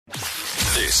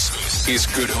This is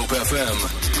Good Hope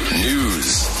FM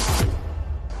News.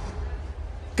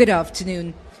 Good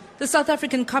afternoon. The South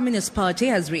African Communist Party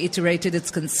has reiterated its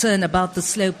concern about the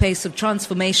slow pace of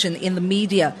transformation in the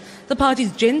media. The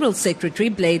party's General Secretary,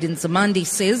 Blade Nzimande,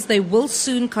 says they will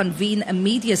soon convene a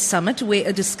media summit where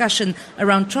a discussion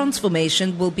around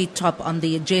transformation will be top on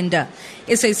the agenda.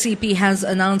 SACP has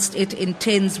announced it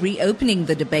intends reopening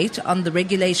the debate on the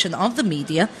regulation of the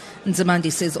media.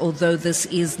 Nzimande says although this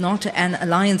is not an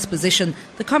alliance position,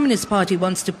 the Communist Party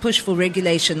wants to push for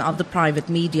regulation of the private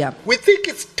media. We think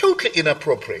it's totally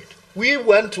inappropriate. We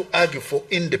want to argue for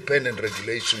independent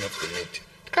regulation of the media.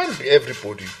 It can't be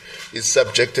everybody is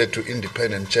subjected to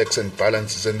independent checks and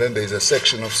balances, and then there's a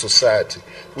section of society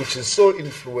which is so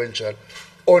influential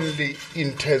only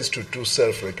intends to do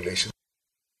self-regulation.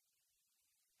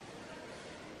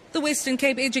 The Western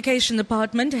Cape Education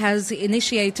Department has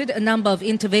initiated a number of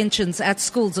interventions at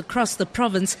schools across the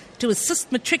province to assist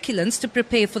matriculants to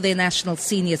prepare for their National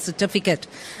Senior Certificate.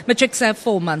 Matrics have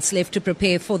 4 months left to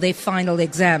prepare for their final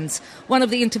exams. One of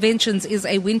the interventions is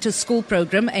a winter school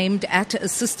program aimed at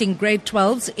assisting grade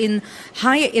 12s in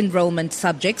higher enrollment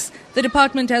subjects. The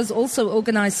department has also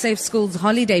organized Safe Schools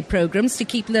holiday programs to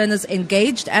keep learners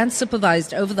engaged and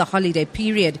supervised over the holiday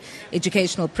period.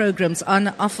 Educational programs on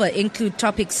offer include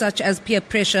topics such as peer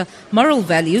pressure, moral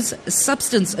values,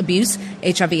 substance abuse,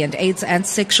 HIV and AIDS, and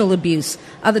sexual abuse.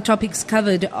 Other topics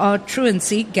covered are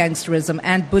truancy, gangsterism,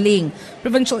 and bullying.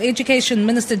 Provincial Education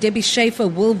Minister Debbie Schaefer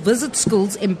will visit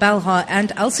schools in Belhar and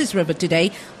Elsies River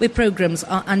today, where programs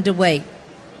are underway.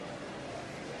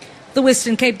 The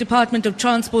Western Cape Department of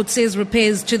Transport says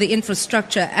repairs to the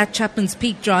infrastructure at Chapman's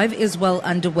Peak Drive is well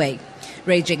underway.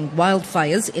 Raging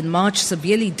wildfires in March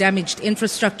severely damaged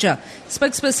infrastructure.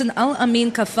 Spokesperson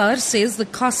Al-Amin Kafar says the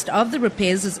cost of the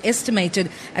repairs is estimated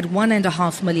at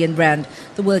R1.5 million.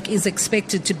 The work is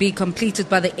expected to be completed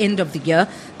by the end of the year.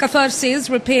 Kafar says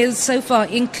repairs so far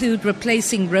include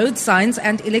replacing road signs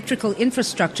and electrical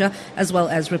infrastructure, as well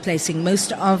as replacing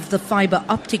most of the fiber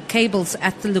optic cables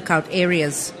at the lookout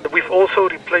areas. We've also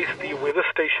replaced the weather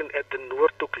station at the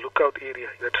Noordhoek lookout area.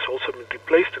 That's also been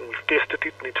replaced, and we've tested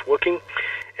it and it's working.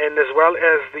 And as well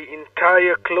as the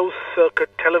entire closed-circuit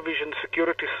television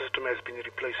security system has been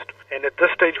replaced. And at this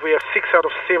stage, we have 6 out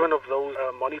of 7 of those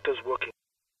monitors working.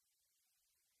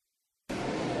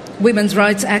 Women's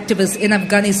rights activists in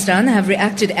Afghanistan have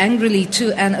reacted angrily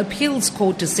to an appeals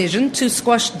court decision to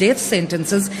squash death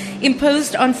sentences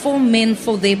imposed on 4 men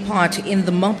for their part in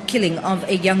the mob killing of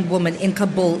a young woman in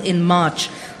Kabul in March.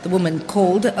 The woman,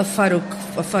 called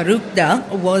Farukda,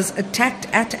 was attacked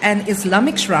at an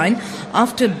Islamic shrine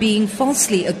after being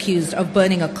falsely accused of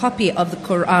burning a copy of the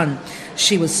Quran.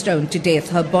 She was stoned to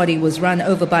death. Her body was run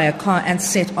over by a car and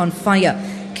set on fire.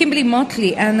 Kimberly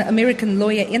Motley, an American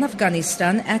lawyer in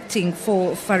Afghanistan, acting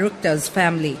for Farukda's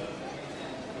family.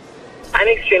 I'm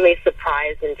extremely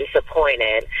surprised and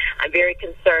disappointed. I'm very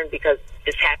concerned because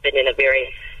this happened in a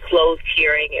very closed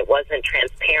hearing. It wasn't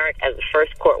transparent as the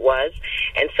first court was.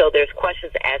 And so there's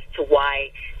questions as to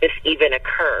why this even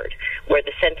occurred, where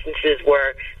the sentences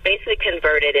were basically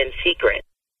converted in secret.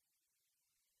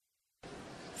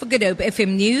 For Good Hope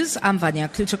FM News, I'm Vanya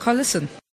Kluter-Collison.